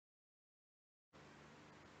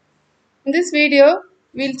In this video,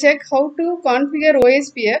 we'll check how to configure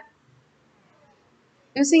OSPF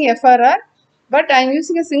using FRR, but I am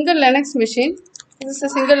using a single Linux machine. This is a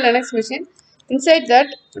single Linux machine. Inside that,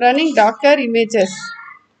 running Docker images.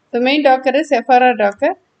 The main Docker is FRR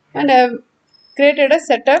Docker, and I have created a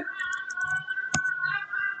setup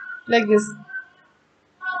like this.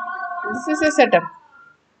 This is a setup.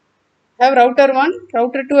 I have router 1,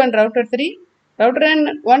 router 2 and router 3.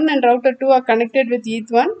 Router 1 and router 2 are connected with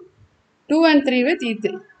ETH1, 2 and 3 with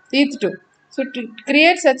ETH2. So to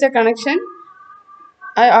create such a connection,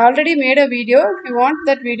 I already made a video. If you want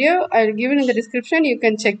that video, I'll give it in the description. You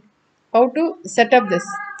can check how to set up this.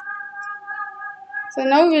 So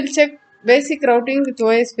now we'll check basic routing with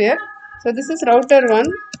OSPF. So this is router 1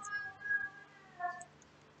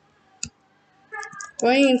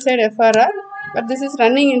 going inside FRR, but this is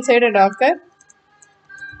running inside a Docker.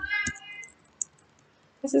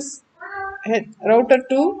 This is router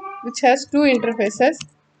 2 which has 2 interfaces.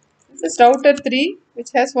 This is router 3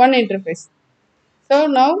 which has 1 interface. So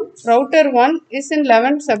now router 1 is in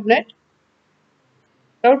 11 subnet.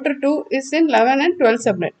 Router 2 is in 11 and 12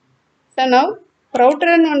 subnet. So now router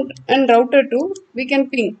and router 2 we can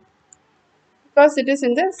ping because it is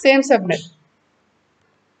in the same subnet.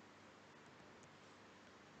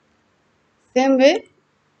 Same way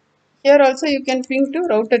here also you can ping to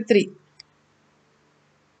router 3.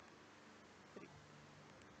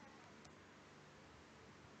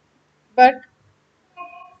 But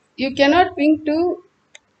you cannot ping to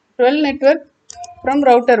 12 network from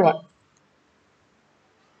router 1.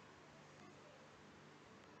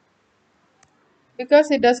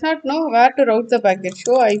 Because it does not know where to route the packet.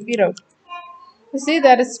 Show IP route. You see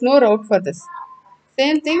there is no route for this.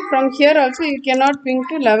 Same thing from here also you cannot ping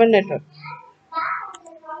to 11 network.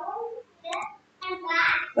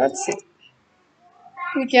 That's it.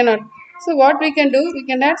 We cannot. So what we can do, we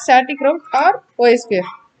can add static route or OSPF.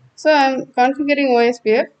 So I am configuring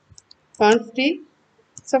OSPF const.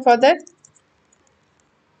 So for that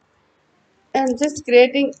I am just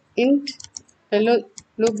creating int hello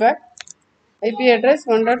loopback IP address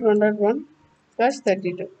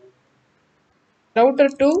 1.1.1/32. Router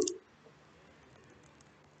 2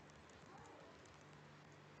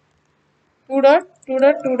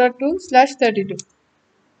 2.2.2.2/32.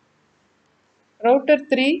 Router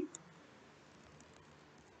 3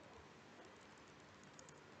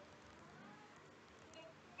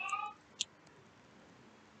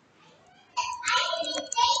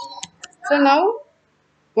 so now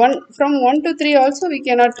from 1 to 3 also we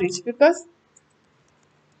cannot reach because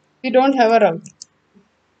we don't have a route.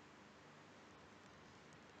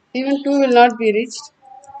 Even 2 will not be reached.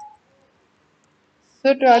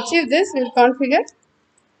 So to achieve this, we will configure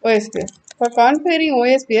OSPF. For configuring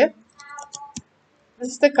OSPF, this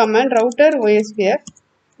is the command router OSPF.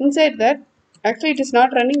 Inside that, actually it is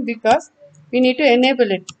not running because we need to enable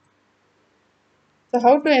it. So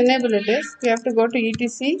how to enable it is, we have to go to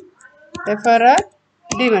etc FRR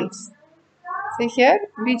daemons. So here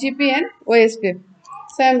BGP and OSPF.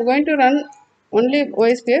 So I am going to run only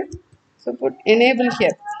OSPF. So put enable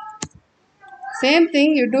here. Same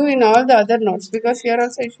thing you do in all the other nodes because here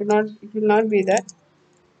also it will not be there.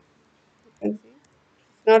 You can see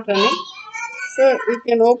it's not running. So you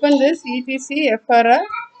can open this etc FRR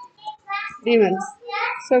daemons.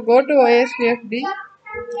 So go to OSPFD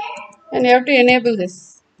and you have to enable this.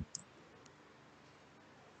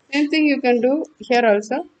 Same thing you can do here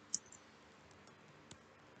also.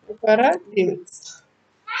 FRR daemons.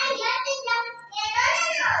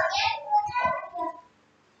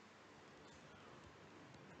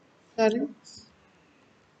 Sorry.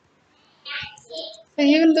 So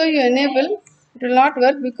even though you enable, it will not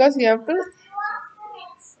work because you have to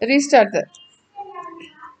restart the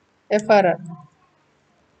FRR.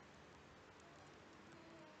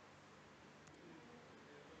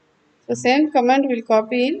 So same command will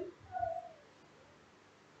copy in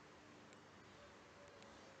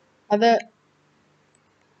other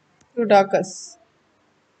two Dockers.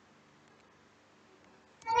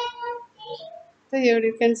 So here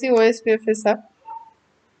you can see OSPF is up.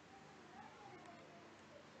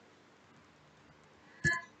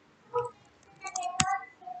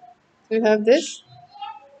 So you have this.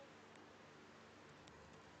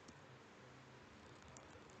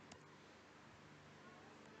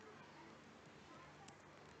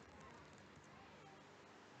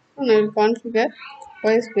 And I will configure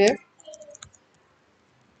OSPF.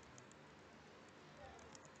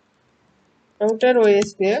 Router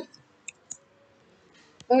OSPF.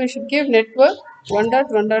 Now we should give network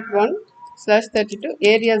 1.1.1/32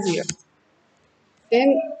 area 0.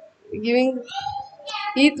 Then giving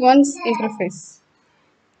ETH1's interface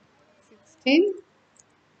 16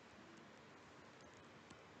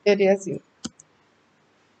 area 0.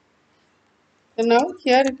 So now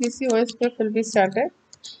here if you see OSPF will be started.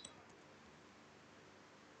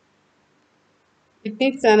 It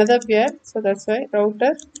needs another pair, so that's why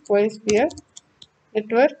router OSPF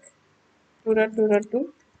network 2.2.2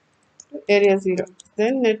 to area 0.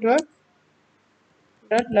 Then network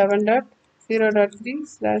dot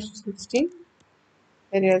 11.0.3/16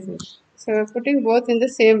 area 0. So we're putting both in the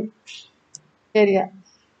same area.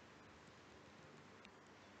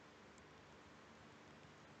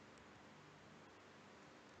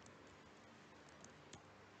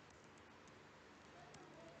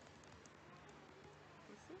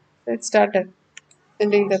 So it started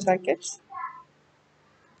sending the packets.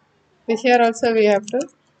 And here also we have to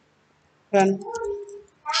run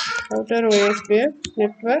router OSPF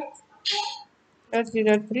network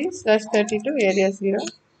 0.3/32 area 0.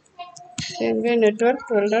 Same way network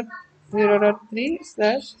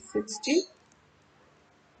 12.0.3/60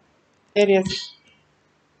 area 0.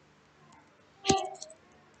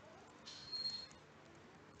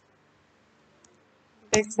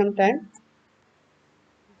 Take some time.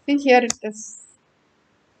 See here it has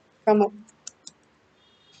come up.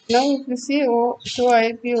 Now if you see show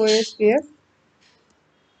IP OSPF,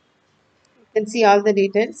 you can see all the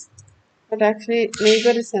details. But actually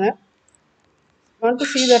neighbor is enough. Want to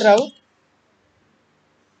see the route?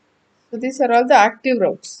 So these are all the active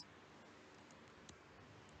routes.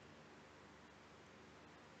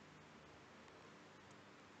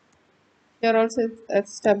 Here also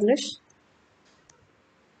it's established.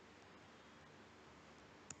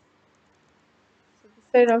 So this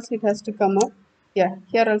side also it has to come up. Yeah,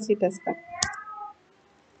 here also it has come.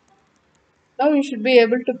 Now you should be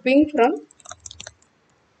able to ping from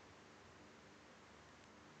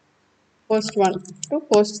post 1 to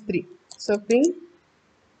post 3. So ping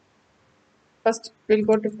first we'll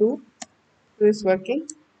go to 2. 2 is working.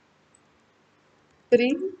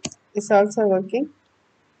 3 is also working.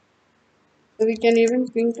 So we can even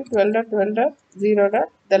ping to 12.12.0.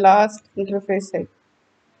 The last interface side.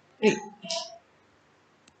 3.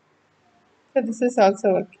 So this is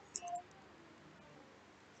also working.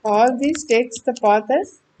 All these takes the path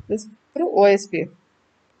as this through OSPF.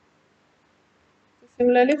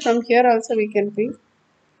 Similarly, from here also we can ping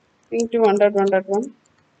to 1.1.1,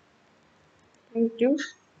 ping to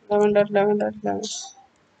 11.11.11,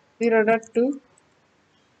 0.2.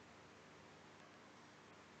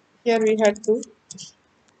 Here we had 2.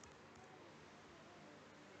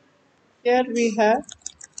 Here we have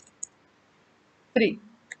 3.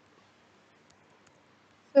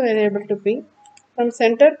 So we are able to ping. From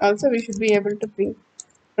center also we should be able to ping.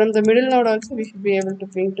 From the middle node also we should be able to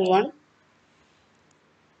ping to 1,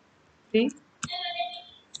 3.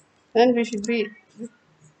 Then we should be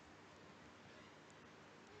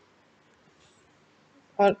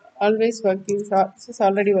always working. So this is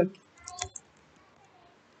already working.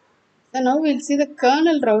 So now we'll see the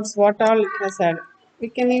kernel routes, what all it has added. We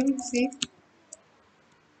can even see,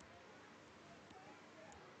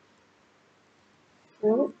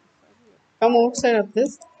 oh, come outside of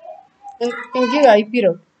this and you can give IP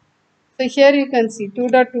route. So here you can see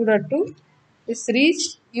 2.2.2 is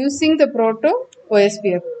reached using the proto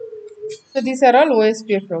OSPF. So these are all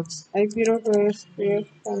OSPF routes. IP route OSPF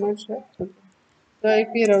commercial. So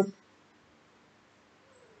IP route.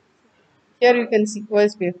 Here you can see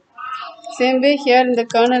OSPF. Same way here in the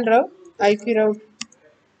kernel route, IP route.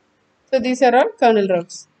 So these are all kernel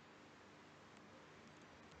routes.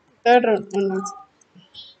 Third one also.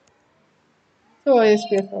 So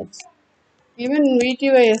OSPF routes. Even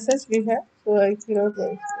VTYSS we have. So IP route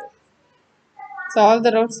OSPF. So all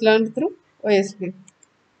the routes learned through OSPF.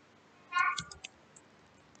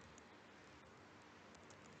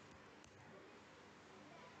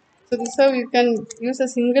 So this is how you can use a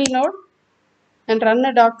single node and run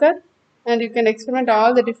a Docker, and you can experiment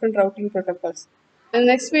all the different routing protocols. In the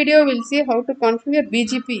next video, we'll see how to configure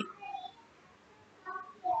BGP.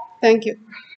 Thank you.